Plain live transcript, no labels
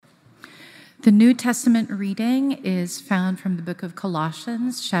The New Testament reading is found from the book of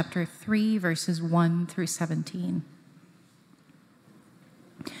Colossians, chapter 3, verses 1 through 17.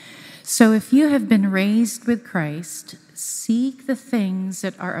 So if you have been raised with Christ, seek the things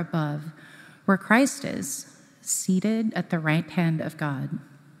that are above, where Christ is, seated at the right hand of God.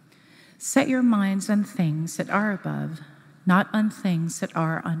 Set your minds on things that are above, not on things that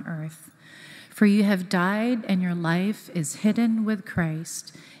are on earth. For you have died, and your life is hidden with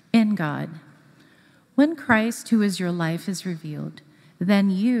Christ in God. When Christ, who is your life, is revealed, then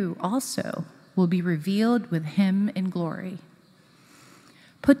you also will be revealed with him in glory.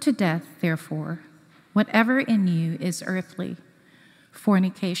 Put to death, therefore, whatever in you is earthly: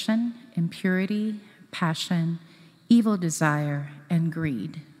 fornication, impurity, passion, evil desire, and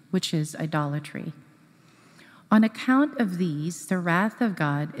greed, which is idolatry. On account of these, the wrath of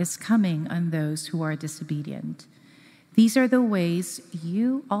God is coming on those who are disobedient. These are the ways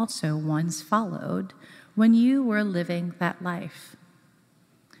you also once followed when you were living that life.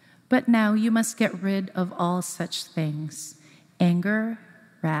 But now you must get rid of all such things: anger,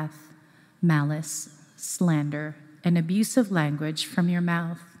 wrath, malice, slander, and abusive language from your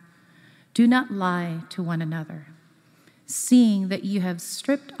mouth. Do not lie to one another, seeing that you have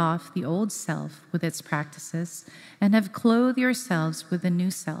stripped off the old self with its practices and have clothed yourselves with the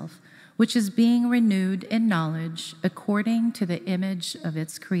new self, which is being renewed in knowledge according to the image of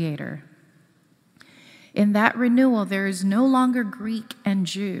its creator. In that renewal, there is no longer Greek and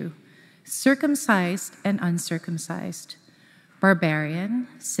Jew, circumcised and uncircumcised, barbarian,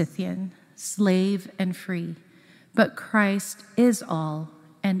 Scythian, slave and free, but Christ is all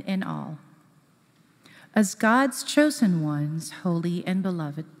and in all. As God's chosen ones, holy and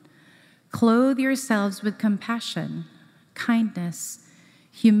beloved, clothe yourselves with compassion, kindness,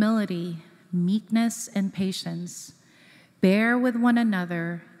 humility, meekness, and patience. Bear with one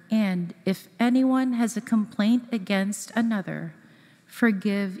another, and if anyone has a complaint against another,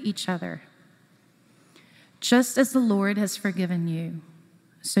 forgive each other. Just as the Lord has forgiven you,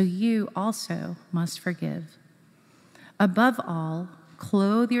 so you also must forgive. Above all,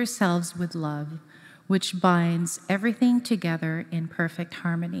 clothe yourselves with love, which binds everything together in perfect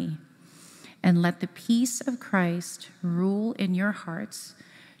harmony. And let the peace of Christ rule in your hearts,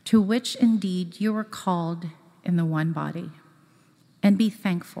 to which indeed you were called in the one body. And be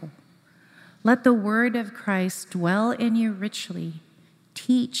thankful. Let the word of Christ dwell in you richly.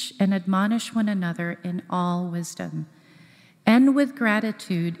 Teach and admonish one another in all wisdom. And with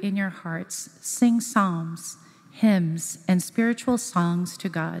gratitude in your hearts, sing psalms, hymns, and spiritual songs to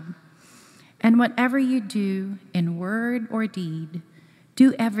God. And whatever you do in word or deed,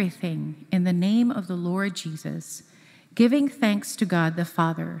 do everything in the name of the Lord Jesus, giving thanks to God the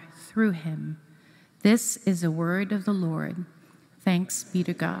Father through him. This is the word of the Lord. Thanks be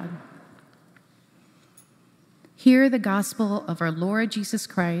to God. Hear the gospel of our Lord Jesus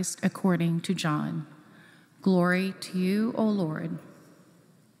Christ according to John. Glory to you, O Lord.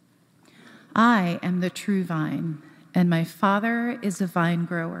 I am the true vine, and my Father is a vine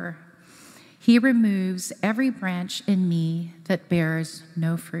grower. He removes every branch in me that bears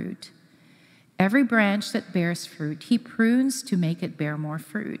no fruit. Every branch that bears fruit, he prunes to make it bear more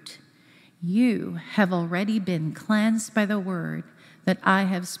fruit. You have already been cleansed by the word that I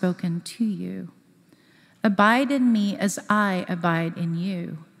have spoken to you. Abide in me as I abide in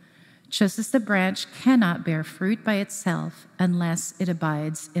you. Just as the branch cannot bear fruit by itself unless it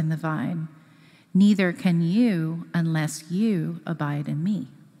abides in the vine, neither can you unless you abide in me.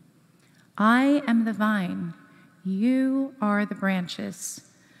 I am the vine, you are the branches.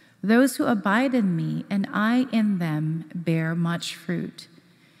 Those who abide in me and I in them bear much fruit,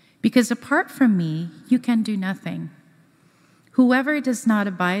 because apart from me you can do nothing. Whoever does not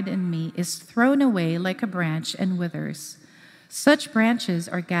abide in me is thrown away like a branch and withers. Such branches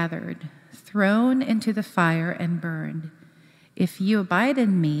are gathered, thrown into the fire and burned. If you abide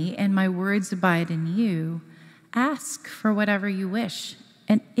in me and my words abide in you, ask for whatever you wish,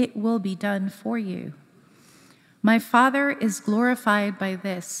 and it will be done for you. My Father is glorified by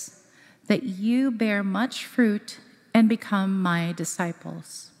this, that you bear much fruit and become my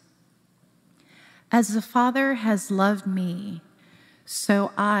disciples. As the Father has loved me,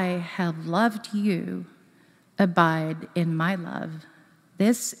 so I have loved you. Abide in my love.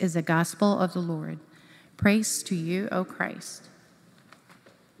 This is the gospel of the Lord. Praise to you, O Christ.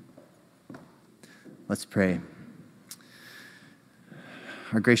 Let's pray.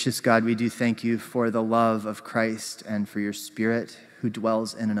 Our gracious God, we do thank you for the love of Christ and for your Spirit who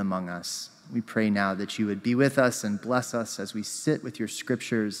dwells in and among us. We pray now that you would be with us and bless us as we sit with your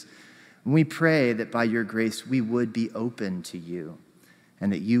scriptures. And we pray that by your grace we would be open to you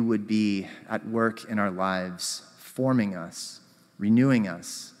and that you would be at work in our lives, forming us, renewing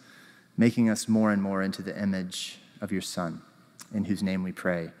us, making us more and more into the image of your Son, in whose name we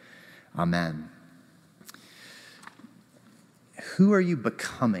pray. Amen. Who are you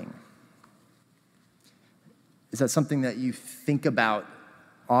becoming? Is that something that you think about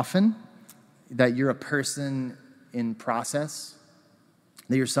often? That you're a person in process?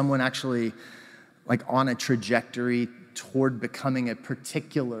 That you're someone actually like on a trajectory toward becoming a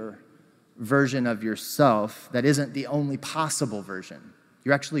particular version of yourself that isn't the only possible version?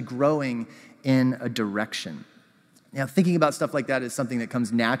 You're actually growing in a direction. Now, thinking about stuff like that is something that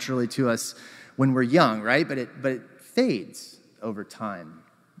comes naturally to us when we're young, right? But it fades over time.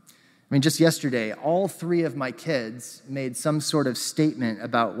 I mean, just yesterday, all three of my kids made some sort of statement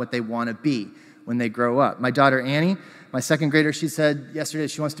about what they want to be when they grow up. My daughter, Annie, my second grader, she said yesterday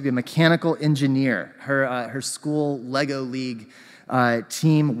she wants to be a mechanical engineer. Her school Lego League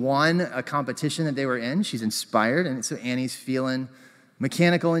team won a competition that they were in. She's inspired, and so Annie's feeling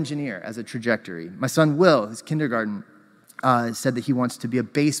mechanical engineer as a trajectory. My son, Will, his kindergarten, said that he wants to be a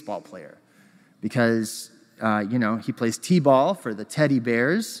baseball player because he plays t-ball for the Teddy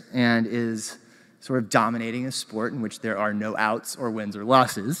Bears and is sort of dominating a sport in which there are no outs or wins or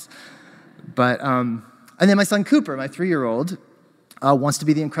losses. But and then my son Cooper, my 3-year-old, wants to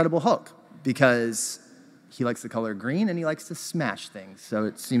be the Incredible Hulk because he likes the color green and he likes to smash things. So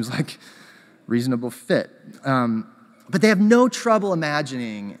it seems like reasonable fit. But they have no trouble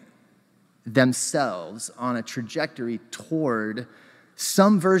imagining themselves on a trajectory toward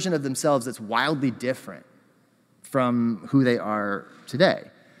some version of themselves that's wildly different from who they are today.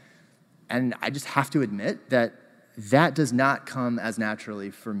 And I just have to admit that that does not come as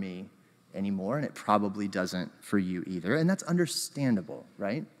naturally for me anymore, and it probably doesn't for you either. And that's understandable,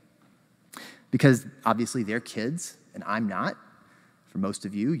 right? Because obviously they're kids, and I'm not. For most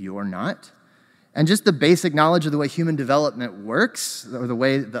of you, you're not. And just the basic knowledge of the way human development works, or the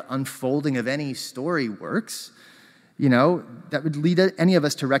way the unfolding of any story works, that would lead any of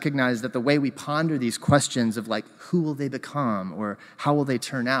us to recognize that the way we ponder these questions of like, who will they become, or how will they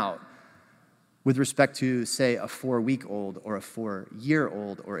turn out, with respect to, say, a 4-week-old or a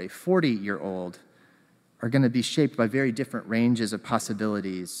 4-year-old or a 40-year-old, are going to be shaped by very different ranges of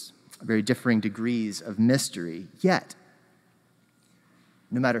possibilities, very differing degrees of mystery. Yet,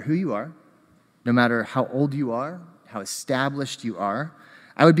 no matter who you are, no matter how old you are, how established you are,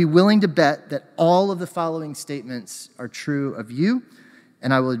 I would be willing to bet that all of the following statements are true of you,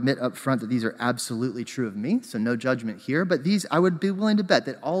 and I will admit up front that these are absolutely true of me, so no judgment here, but I would be willing to bet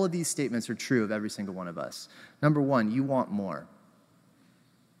that all of these statements are true of every single one of us. Number one, you want more.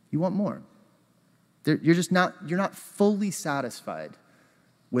 You want more. You're not fully satisfied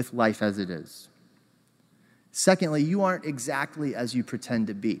with life as it is. Secondly, you aren't exactly as you pretend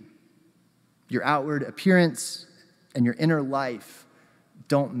to be. Your outward appearance and your inner life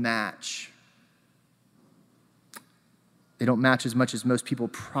don't match. They don't match as much as most people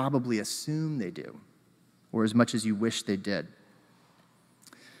probably assume they do, or as much as you wish they did.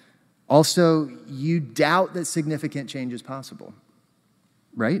 Also, you doubt that significant change is possible,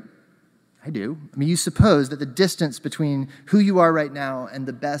 right? I do. I mean, you suppose that the distance between who you are right now and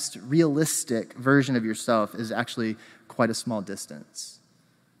the best realistic version of yourself is actually quite a small distance.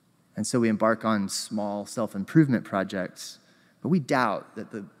 And so we embark on small self-improvement projects, but we doubt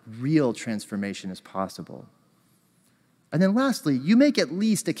that the real transformation is possible. And then lastly, you make at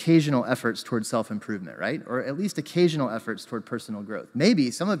least occasional efforts toward self-improvement, right? Or at least occasional efforts toward personal growth.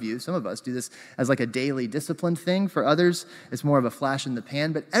 Maybe some of us do this as like a daily discipline thing. For others, it's more of a flash in the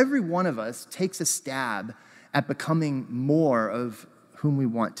pan. But every one of us takes a stab at becoming more of whom we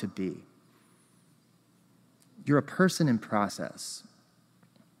want to be. You're a person in process.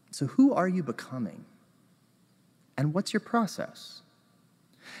 So who are you becoming? And what's your process?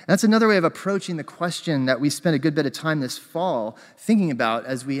 That's another way of approaching the question that we spent a good bit of time this fall thinking about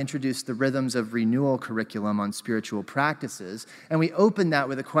as we introduced the Rhythms of Renewal curriculum on spiritual practices. And we opened that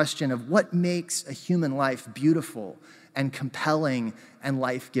with a question of what makes a human life beautiful and compelling and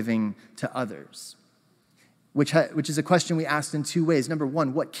life-giving to others, which is a question we asked in two ways. Number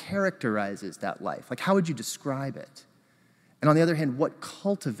one, what characterizes that life? Like, how would you describe it? And on the other hand, what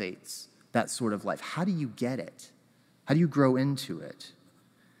cultivates that sort of life? How do you get it? How do you grow into it?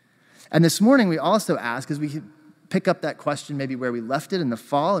 And this morning we also ask, as we pick up that question maybe where we left it in the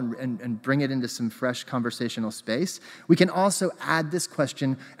fall and bring it into some fresh conversational space, we can also add this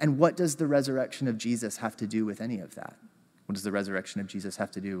question, and what does the resurrection of Jesus have to do with any of that? What does the resurrection of Jesus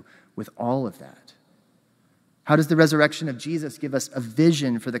have to do with all of that? How does the resurrection of Jesus give us a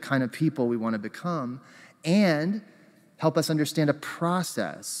vision for the kind of people we want to become? And help us understand a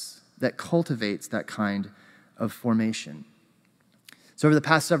process that cultivates that kind of formation. So over the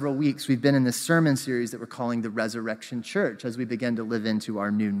past several weeks, we've been in this sermon series that we're calling the Resurrection Church as we begin to live into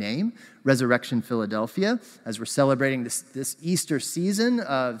our new name, Resurrection Philadelphia, as we're celebrating this Easter season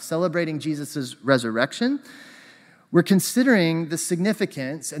of celebrating Jesus' resurrection. We're considering the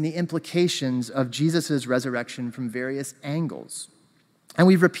significance and the implications of Jesus' resurrection from various angles. And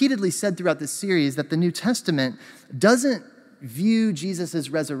we've repeatedly said throughout this series that the New Testament doesn't view Jesus'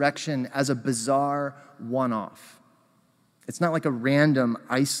 resurrection as a bizarre one-off. It's not like a random,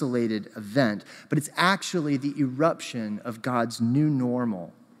 isolated event, but it's actually the eruption of God's new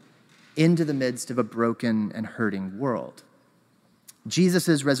normal into the midst of a broken and hurting world.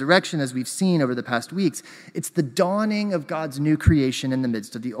 Jesus' resurrection, as we've seen over the past weeks, it's the dawning of God's new creation in the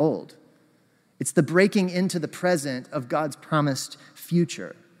midst of the old. It's the breaking into the present of God's promised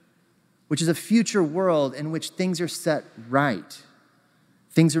future, which is a future world in which things are set right,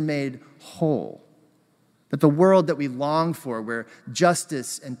 things are made whole. That the world that we long for, where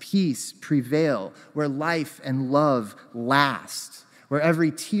justice and peace prevail, where life and love last, where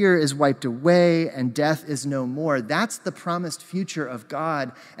every tear is wiped away and death is no more, that's the promised future of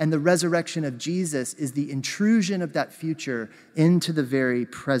God, and the resurrection of Jesus is the intrusion of that future into the very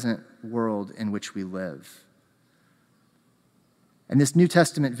present world in which we live. And this New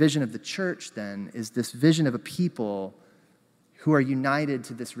Testament vision of the church, then, is this vision of a people who are united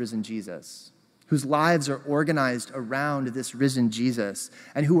to this risen Jesus, whose lives are organized around this risen Jesus,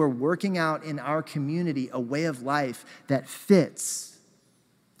 and who are working out in our community a way of life that fits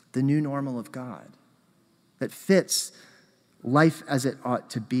the new normal of God, that fits life as it ought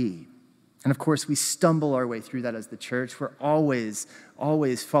to be. And of course, we stumble our way through that as the church. We're always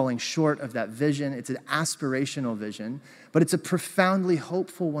falling short of that vision. It's an aspirational vision, but it's a profoundly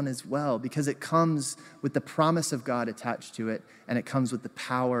hopeful one as well, because it comes with the promise of God attached to it, and it comes with the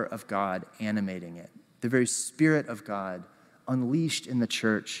power of God animating it. The very Spirit of God unleashed in the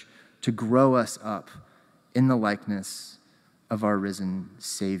church to grow us up in the likeness of our risen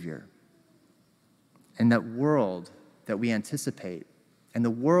Savior. And that world that we anticipate, and the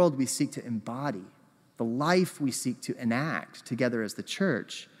world we seek to embody, the life we seek to enact together as the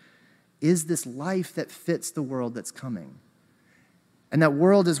church, is this life that fits the world that's coming. And that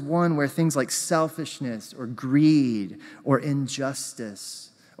world is one where things like selfishness or greed or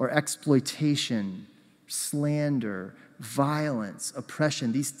injustice or exploitation, slander, violence,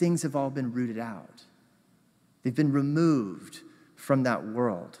 oppression, these things have all been rooted out. They've been removed from that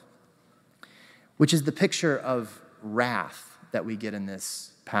world, which is the picture of wrath that we get in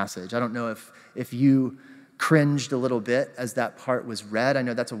this passage. I don't know if you cringed a little bit as that part was read. I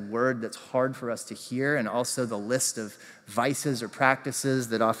know that's a word that's hard for us to hear, and also the list of vices or practices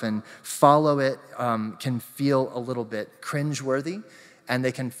that often follow it can feel a little bit cringeworthy, and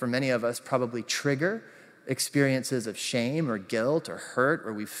they can, for many of us, probably trigger experiences of shame or guilt or hurt,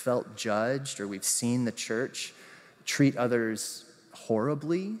 or we've felt judged, or we've seen the church treat others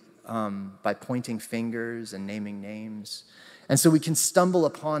horribly by pointing fingers and naming names. And so we can stumble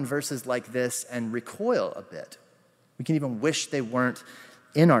upon verses like this and recoil a bit. We can even wish they weren't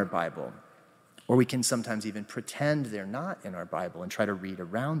in our Bible, or we can sometimes even pretend they're not in our Bible and try to read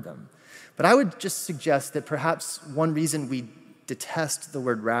around them. But I would just suggest that perhaps one reason we detest the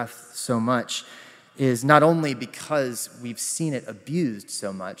word wrath so much is not only because we've seen it abused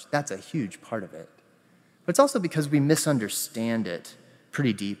so much, that's a huge part of it, but it's also because we misunderstand it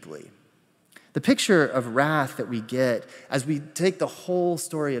pretty deeply. The picture of wrath that we get as we take the whole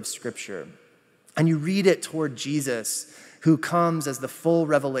story of Scripture and you read it toward Jesus, who comes as the full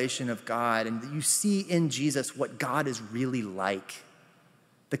revelation of God, and you see in Jesus what God is really like.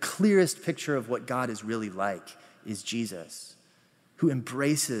 The clearest picture of what God is really like is Jesus, who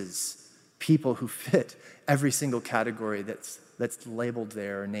embraces people who fit every single category that's labeled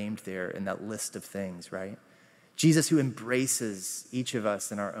there or named there in that list of things, right? Jesus who embraces each of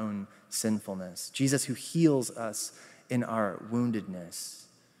us in our own sinfulness. Jesus who heals us in our woundedness.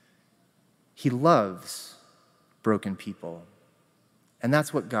 He loves broken people. And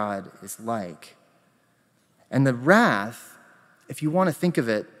that's what God is like. And the wrath, if you want to think of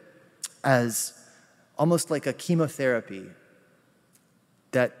it as almost like a chemotherapy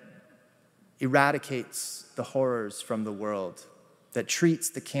that eradicates the horrors from the world, that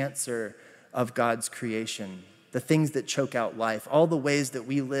treats the cancer of God's creation, the things that choke out life, all the ways that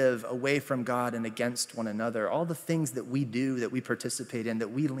we live away from God and against one another, all the things that we do, that we participate in,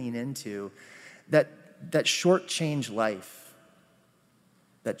 that we lean into, that shortchange life,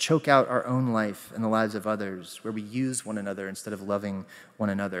 that choke out our own life and the lives of others, where we use one another instead of loving one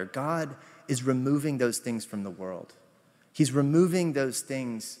another. God is removing those things from the world. He's removing those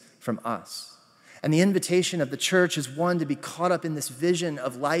things from us. And the invitation of the church is one to be caught up in this vision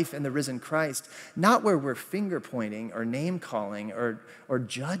of life in the risen Christ, not where we're finger pointing or name calling or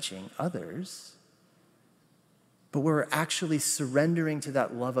judging others, but where we're actually surrendering to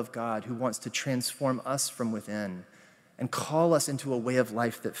that love of God who wants to transform us from within and call us into a way of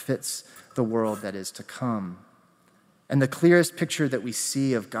life that fits the world that is to come. And the clearest picture that we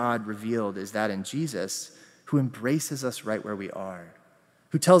see of God revealed is that in Jesus, who embraces us right where we are,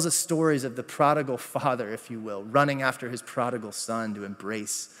 who tells us stories of the prodigal father, if you will, running after his prodigal son to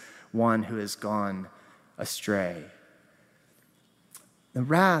embrace one who has gone astray. The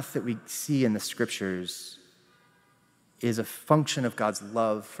wrath that we see in the scriptures is a function of God's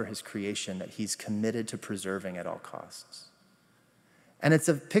love for his creation that he's committed to preserving at all costs. And it's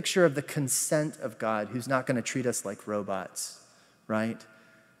a picture of the consent of God, who's not going to treat us like robots, right?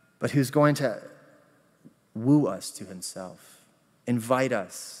 But who's going to woo us to himself, invite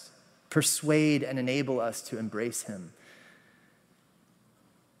us, persuade and enable us to embrace him,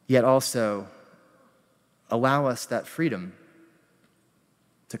 yet also allow us that freedom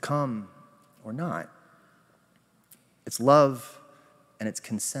to come or not. It's love and it's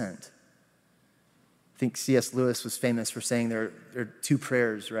consent. I think C.S. Lewis was famous for saying there are two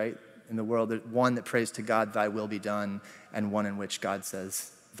prayers, right, in the world. There's one that prays to God, thy will be done, and one in which God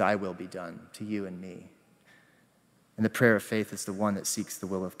says, thy will be done to you and me. And the prayer of faith is the one that seeks the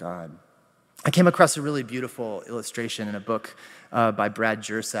will of God. I came across a really beautiful illustration in a book by Brad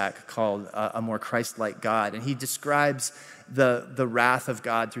Jersak called A More Christ-Like God. And he describes the wrath of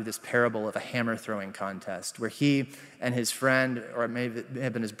God through this parable of a hammer-throwing contest where he and his friend, or it may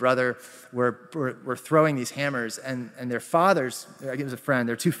have been his brother, were throwing these hammers. And their fathers, I think it was a friend,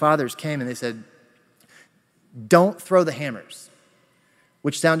 their two fathers came and they said, don't throw the hammers,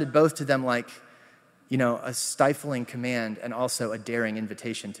 which sounded both to them like, a stifling command and also a daring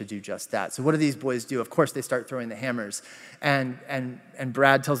invitation to do just that. So what do these boys do? Of course, they start throwing the hammers. And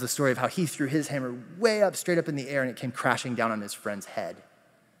Brad tells the story of how he threw his hammer way up, straight up in the air, and it came crashing down on his friend's head.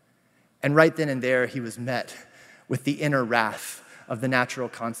 And right then and there, he was met with the inner wrath of the natural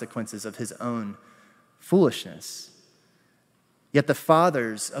consequences of his own foolishness. Yet the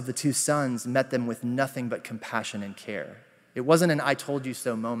fathers of the two sons met them with nothing but compassion and care. It wasn't an I told you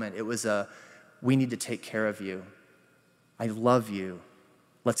so moment. It was a, we need to take care of you. I love you.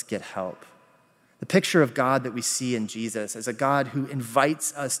 Let's get help. The picture of God that we see in Jesus as a God who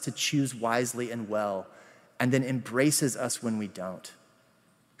invites us to choose wisely and well, and then embraces us when we don't,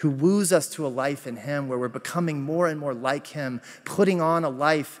 who woos us to a life in him where we're becoming more and more like him, putting on a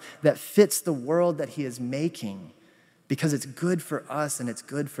life that fits the world that he is making because it's good for us and it's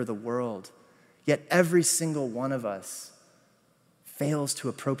good for the world. Yet every single one of us fails to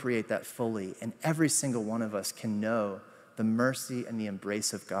appropriate that fully, and every single one of us can know the mercy and the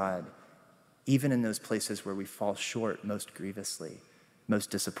embrace of God, even in those places where we fall short most grievously, most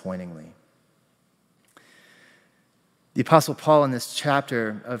disappointingly. The Apostle Paul in this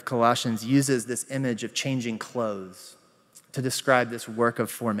chapter of Colossians uses this image of changing clothes to describe this work of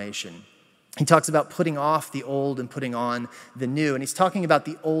formation. He talks about putting off the old and putting on the new, and he's talking about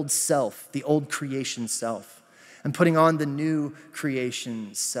the old self, the old creation self, and putting on the new creation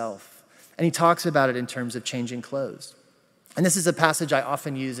self. And he talks about it in terms of changing clothes. And this is a passage I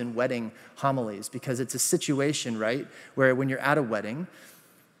often use in wedding homilies because it's a situation, right, where when you're at a wedding,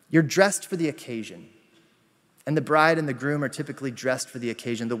 you're dressed for the occasion. And the bride and the groom are typically dressed for the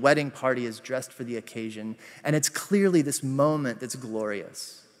occasion. The wedding party is dressed for the occasion. And it's clearly this moment that's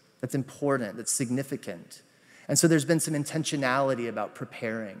glorious, that's important, that's significant. And so there's been some intentionality about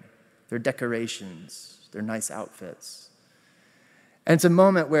preparing their decorations, their nice outfits. And it's a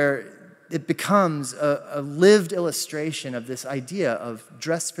moment where it becomes a lived illustration of this idea of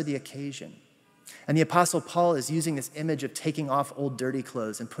dress for the occasion. And the Apostle Paul is using this image of taking off old dirty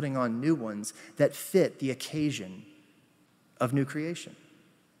clothes and putting on new ones that fit the occasion of new creation,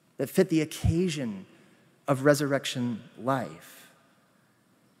 that fit the occasion of resurrection life.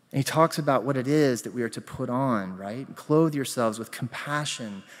 And he talks about what it is that we are to put on, right? Clothe yourselves with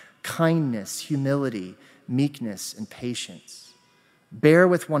compassion, kindness, humility, meekness, and patience. Bear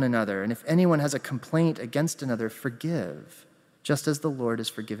with one another, and if anyone has a complaint against another, forgive, just as the Lord has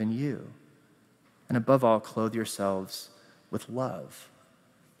forgiven you. And above all, clothe yourselves with love.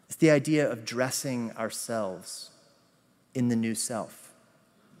 It's the idea of dressing ourselves in the new self,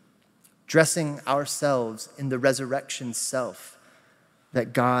 dressing ourselves in the resurrection self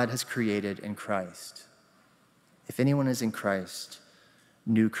that God has created in Christ. If anyone is in Christ,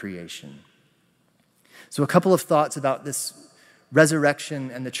 new creation. So a couple of thoughts about this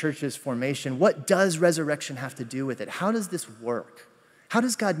resurrection and the church's formation, what does resurrection have to do with it? How does this work? How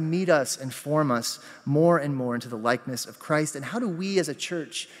does God meet us and form us more and more into the likeness of Christ? And how do we as a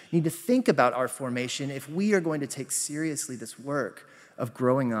church need to think about our formation if we are going to take seriously this work of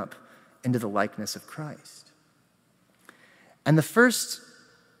growing up into the likeness of Christ? And the first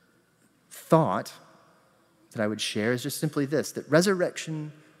thought that I would share is just simply this, that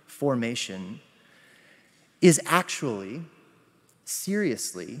resurrection formation is actually,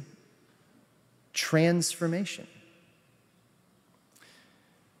 seriously, transformation.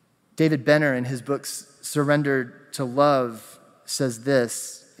 David Benner, in his book Surrendered to Love, says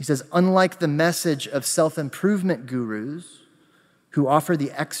this. He says, unlike the message of self-improvement gurus who offer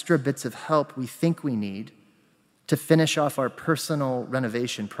the extra bits of help we think we need to finish off our personal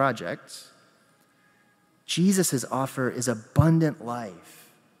renovation projects, Jesus' offer is abundant life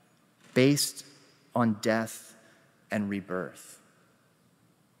based on death and rebirth.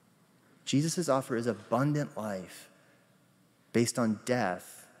 Jesus' offer is abundant life based on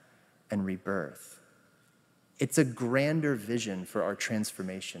death and rebirth. It's a grander vision for our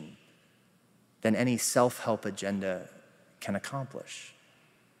transformation than any self-help agenda can accomplish.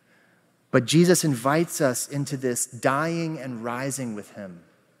 But Jesus invites us into this dying and rising with him,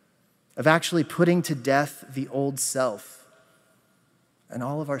 of actually putting to death the old self and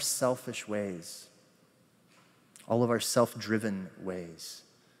all of our selfish ways, all of our self-driven ways,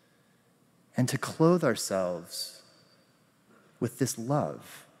 and to clothe ourselves with this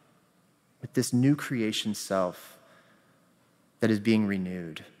love, with this new creation self that is being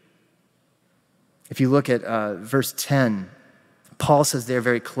renewed. If you look at verse 10, Paul says there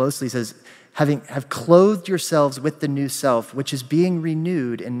very closely, he says, have clothed yourselves with the new self, which is being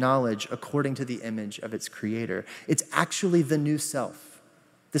renewed in knowledge according to the image of its creator. It's actually the new self,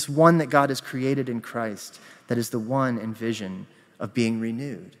 this one that God has created in Christ, that is the one in vision of being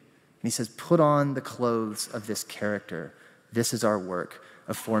renewed. And he says, put on the clothes of this character. This is our work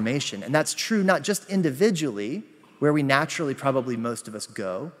of formation. And that's true not just individually, where we naturally probably most of us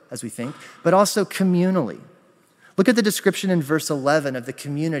go, as we think, but also communally. Look at the description in verse 11 of the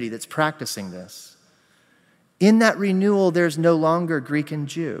community that's practicing this. In that renewal, there's no longer Greek and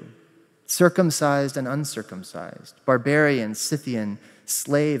Jew, circumcised and uncircumcised, barbarian, Scythian,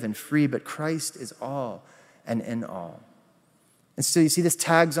 slave and free, but Christ is all and in all. And so you see this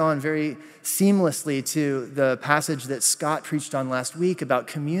tags on very seamlessly to the passage that Scott preached on last week about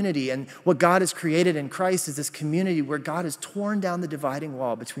community. And what God has created in Christ is this community where God has torn down the dividing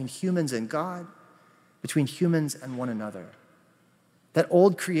wall between humans and God, between humans and one another. That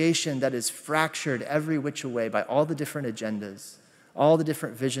old creation that is fractured every which way by all the different agendas, all the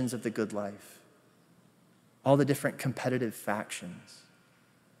different visions of the good life, all the different competitive factions.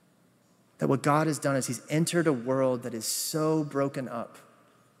 That what God has done is he's entered a world that is so broken up,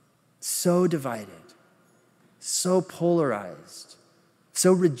 so divided, so polarized,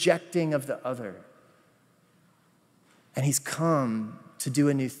 so rejecting of the other. And he's come to do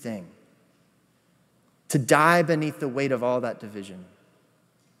a new thing, to die beneath the weight of all that division,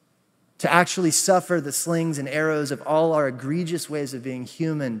 to actually suffer the slings and arrows of all our egregious ways of being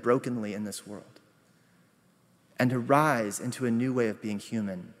human brokenly in this world, and to rise into a new way of being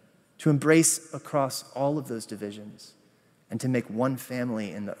human, to embrace across all of those divisions and to make one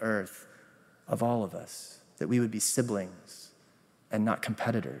family in the earth of all of us, that we would be siblings and not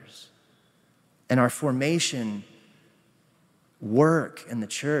competitors. And our formation work in the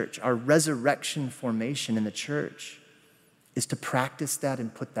church, our resurrection formation in the church, is to practice that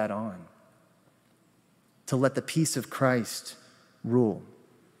and put that on, to let the peace of Christ rule,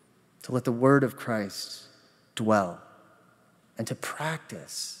 to let the word of Christ dwell, and to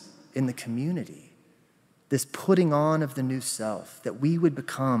practice in the community this putting on of the new self, that we would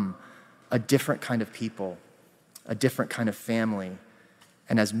become a different kind of people, a different kind of family,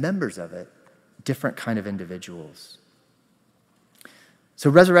 and as members of it, different kind of individuals. So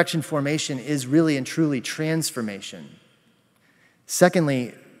resurrection formation is really and truly transformation.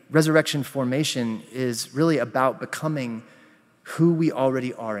 Secondly, resurrection formation is really about becoming who we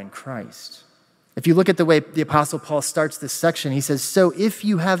already are in Christ. If you look at the way the Apostle Paul starts this section, he says, so if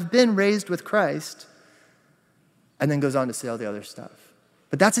you have been raised with Christ, and then goes on to say all the other stuff.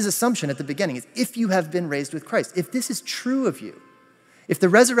 But that's his assumption at the beginning, is if you have been raised with Christ, if this is true of you, if the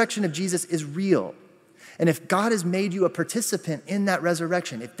resurrection of Jesus is real, and if God has made you a participant in that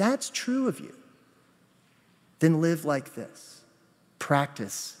resurrection, if that's true of you, then live like this.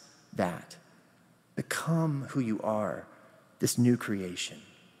 Practice that. Become who you are, this new creation.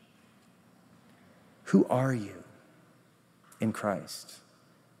 Who are you in Christ?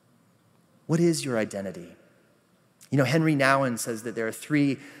 What is your identity? You know, Henry Nouwen says that there are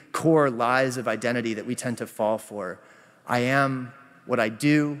three core lies of identity that we tend to fall for. I am what I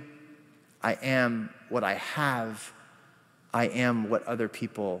do. I am what I have. I am what other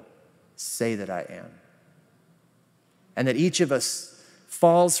people say that I am. And that each of us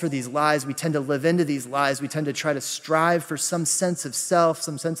falls for these lies. We tend to live into these lies. We tend to try to strive for some sense of self,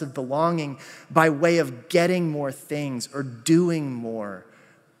 some sense of belonging by way of getting more things or doing more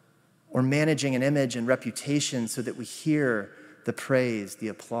or managing an image and reputation so that we hear the praise, the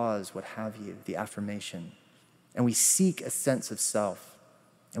applause, what have you, the affirmation. And we seek a sense of self,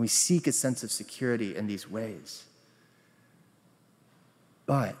 and we seek a sense of security in these ways.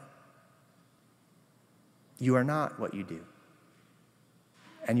 But you are not what you do,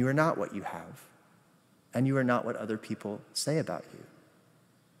 and you are not what you have, and you are not what other people say about you.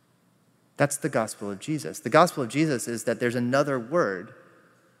 That's the gospel of Jesus. The gospel of Jesus is that there's another word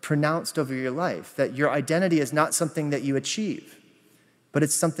pronounced over your life, that your identity is not something that you achieve, but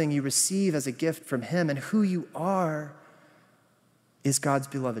it's something you receive as a gift from him, and who you are is God's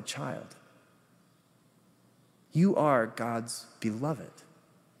beloved child. You are God's beloved.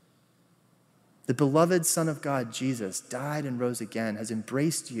 The beloved Son of God, Jesus, died and rose again, has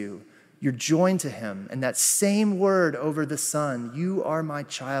embraced you. You're joined to him, and that same word over the Son, you are my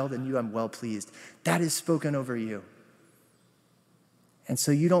child and you I'm well pleased, that is spoken over you. And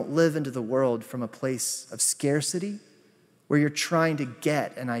so you don't live into the world from a place of scarcity where you're trying to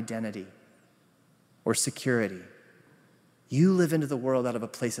get an identity or security. You live into the world out of a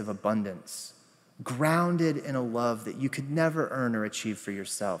place of abundance, grounded in a love that you could never earn or achieve for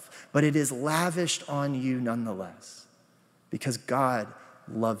yourself, but it is lavished on you nonetheless because God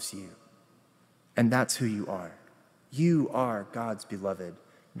loves you, and that's who you are. You are God's beloved,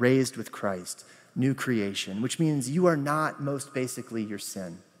 raised with Christ, new creation, which means you are not most basically your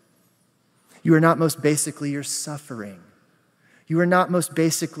sin. You are not most basically your suffering. You are not most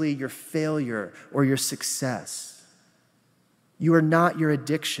basically your failure or your success. You are not your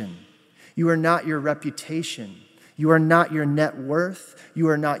addiction. You are not your reputation. You are not your net worth. You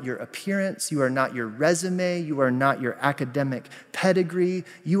are not your appearance. You are not your resume. You are not your academic pedigree.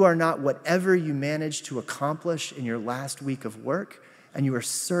 You are not whatever you managed to accomplish in your last week of work. And you are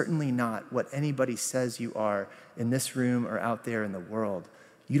certainly not what anybody says you are in this room or out there in the world.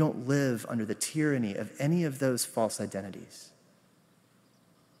 You don't live under the tyranny of any of those false identities.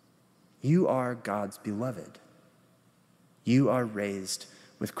 You are God's beloved. You are raised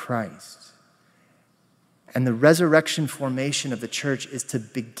with Christ. And the resurrection formation of the church is to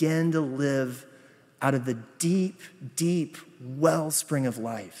begin to live out of the deep, deep wellspring of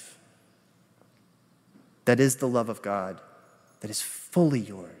life that is the love of God, that is fully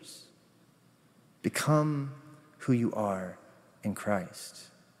yours. Become who you are in Christ.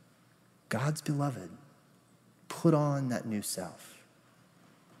 God's beloved. Put on that new self.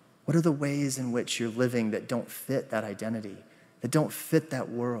 What are the ways in which you're living that don't fit that identity, that don't fit that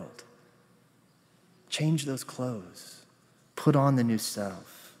world? Change those clothes. Put on the new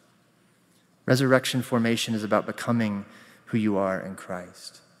self. Resurrection formation is about becoming who you are in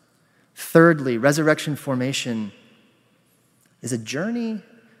Christ. Thirdly, resurrection formation is a journey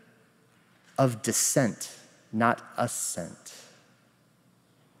of descent, not ascent.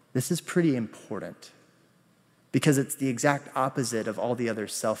 This is pretty important because it's the exact opposite of all the other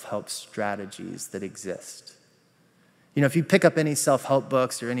self-help strategies that exist. You know, if you pick up any self-help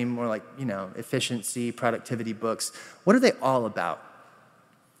books or any more like, efficiency, productivity books, what are they all about?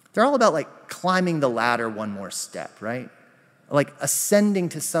 They're all about like climbing the ladder one more step, right? Like ascending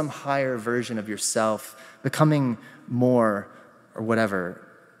to some higher version of yourself, becoming more or whatever.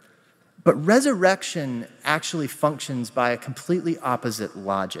 But resurrection actually functions by a completely opposite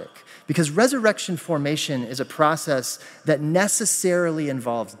logic, because resurrection formation is a process that necessarily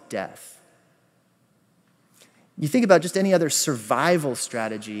involves death. You think about just any other survival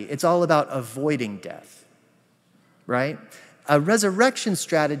strategy, it's all about avoiding death, right? A resurrection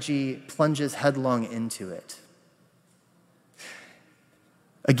strategy plunges headlong into it.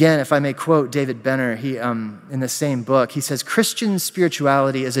 Again, if I may quote David Benner, he in the same book, he says, Christian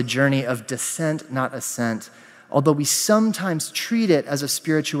spirituality is a journey of descent, not ascent, although we sometimes treat it as a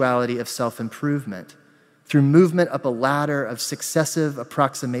spirituality of self-improvement through movement up a ladder of successive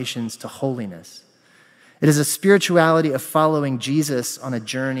approximations to holiness. It is a spirituality of following Jesus on a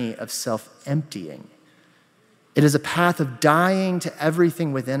journey of self-emptying. It is a path of dying to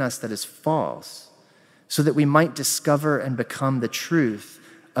everything within us that is false, so that we might discover and become the truth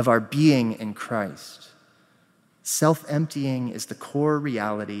of our being in Christ. Self-emptying is the core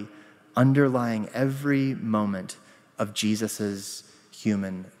reality underlying every moment of Jesus's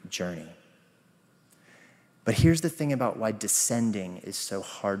human journey. But here's the thing about why descending is so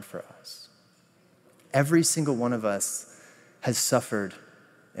hard for us. Every single one of us has suffered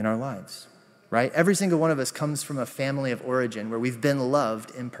in our lives, right? Every single one of us comes from a family of origin where we've been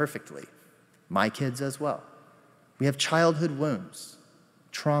loved imperfectly. My kids as well. We have childhood wounds,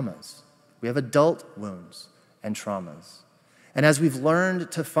 traumas. We have adult wounds and traumas. And as we've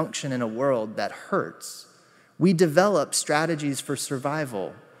learned to function in a world that hurts, we develop strategies for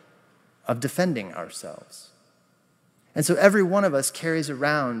survival of defending ourselves. And so every one of us carries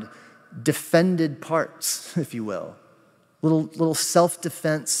around defended parts, if you will, little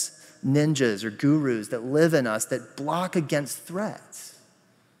self-defense ninjas or gurus that live in us that block against threats.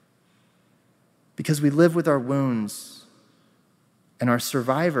 Because we live with our wounds and our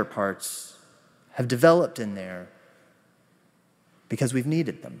survivor parts have developed in there because we've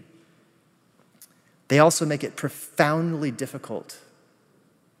needed them. They also make it profoundly difficult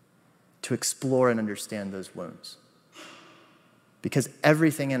to explore and understand those wounds. Because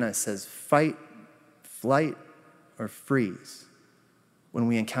everything in us says fight, flight, or freeze when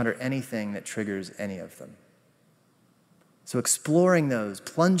we encounter anything that triggers any of them. So exploring those,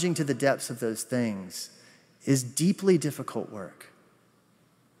 plunging to the depths of those things is deeply difficult work.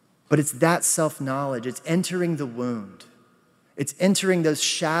 But it's that self-knowledge, it's entering the wound. It's entering those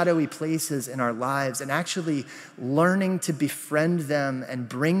shadowy places in our lives and actually learning to befriend them and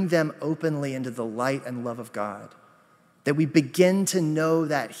bring them openly into the light and love of God. That we begin to know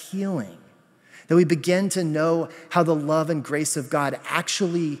that healing, that we begin to know how the love and grace of God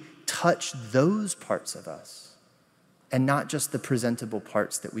actually touch those parts of us and not just the presentable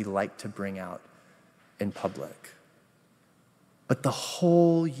parts that we like to bring out in public. But the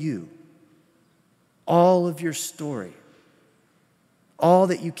whole you, all of your story, all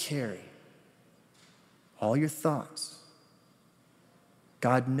that you carry, all your thoughts,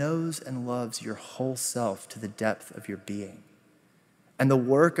 God knows and loves your whole self to the depth of your being. And the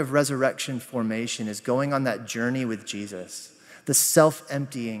work of resurrection formation is going on that journey with Jesus, the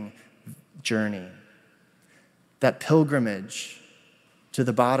self-emptying journey, that pilgrimage to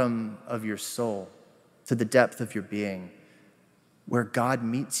the bottom of your soul, to the depth of your being, where God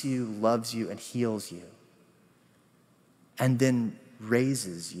meets you, loves you, and heals you, and then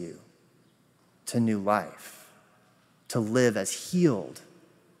raises you to new life, to live as healed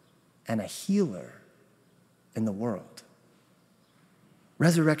and a healer in the world.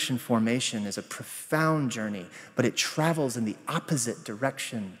 Resurrection formation is a profound journey, but it travels in the opposite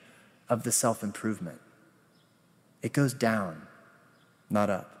direction of the self-improvement. It goes down, not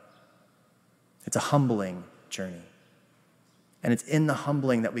up. It's a humbling journey. And it's in the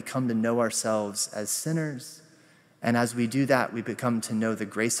humbling that we come to know ourselves as sinners. And as we do that, we become to know the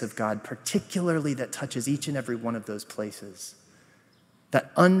grace of God, particularly that touches each and every one of those places.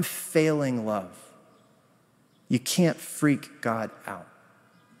 That unfailing love. You can't freak God out.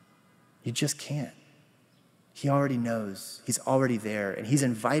 You just can't. He already knows. He's already there. And he's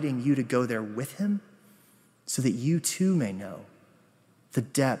inviting you to go there with him so that you too may know the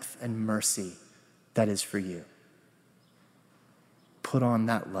depth and mercy that is for you. Put on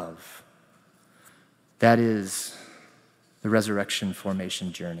that love. That is the resurrection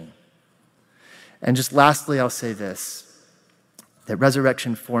formation journey. And just lastly, I'll say this, that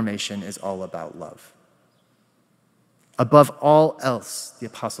resurrection formation is all about love. Above all else, the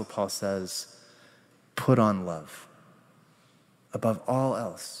Apostle Paul says, put on love. Above all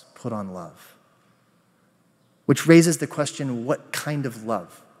else, put on love. Which raises the question, what kind of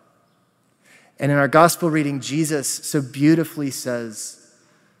love? And in our gospel reading, Jesus so beautifully says,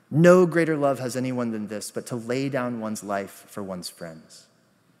 no greater love has anyone than this, but to lay down one's life for one's friends.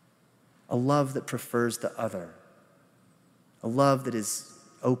 A love that prefers the other. A love that is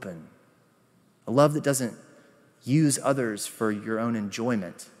open. A love that doesn't use others for your own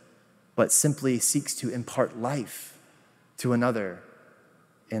enjoyment, but simply seeks to impart life to another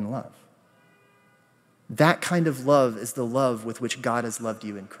in love. That kind of love is the love with which God has loved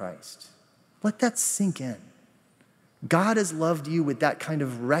you in Christ. Let that sink in. God has loved you with that kind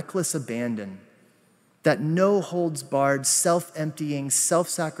of reckless abandon, that no holds barred, self-emptying,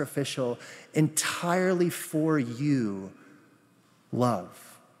 self-sacrificial, entirely for you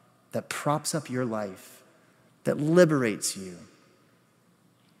love that props up your life, that liberates you,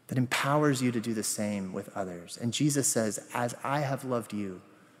 that empowers you to do the same with others. And Jesus says, as I have loved you,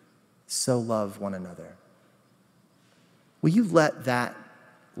 so love one another. Will you let that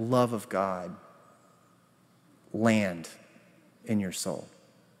love of God land in your soul?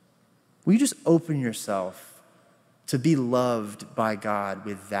 Will you just open yourself to be loved by God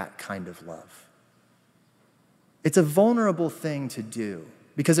with that kind of love? It's a vulnerable thing to do,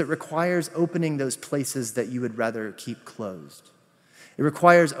 because it requires opening those places that you would rather keep closed. It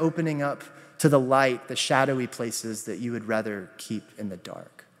requires opening up to the light, the shadowy places that you would rather keep in the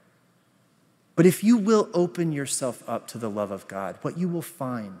dark. But if you will open yourself up to the love of God, what you will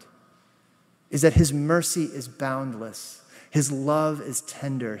find is that his mercy is boundless, his love is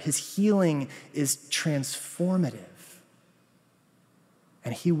tender, his healing is transformative,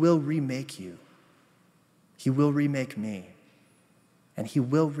 and he will remake you. He will remake me, and he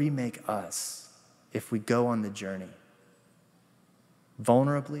will remake us if we go on the journey.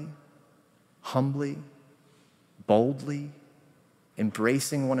 Vulnerably, humbly, boldly,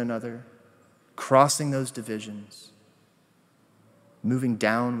 embracing one another, crossing those divisions, moving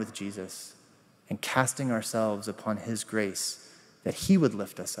down with Jesus, and casting ourselves upon his grace that he would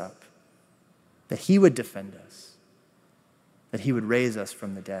lift us up, that he would defend us, that he would raise us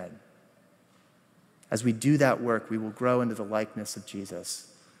from the dead. As we do that work, we will grow into the likeness of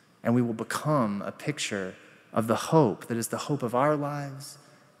Jesus, and we will become a picture of the hope that is the hope of our lives,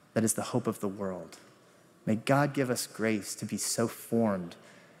 that is the hope of the world. May God give us grace to be so formed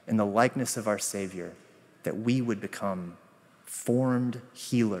in the likeness of our Savior that we would become formed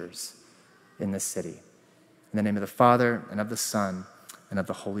healers in this city. In the name of the Father, and of the Son, and of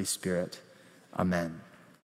the Holy Spirit, amen.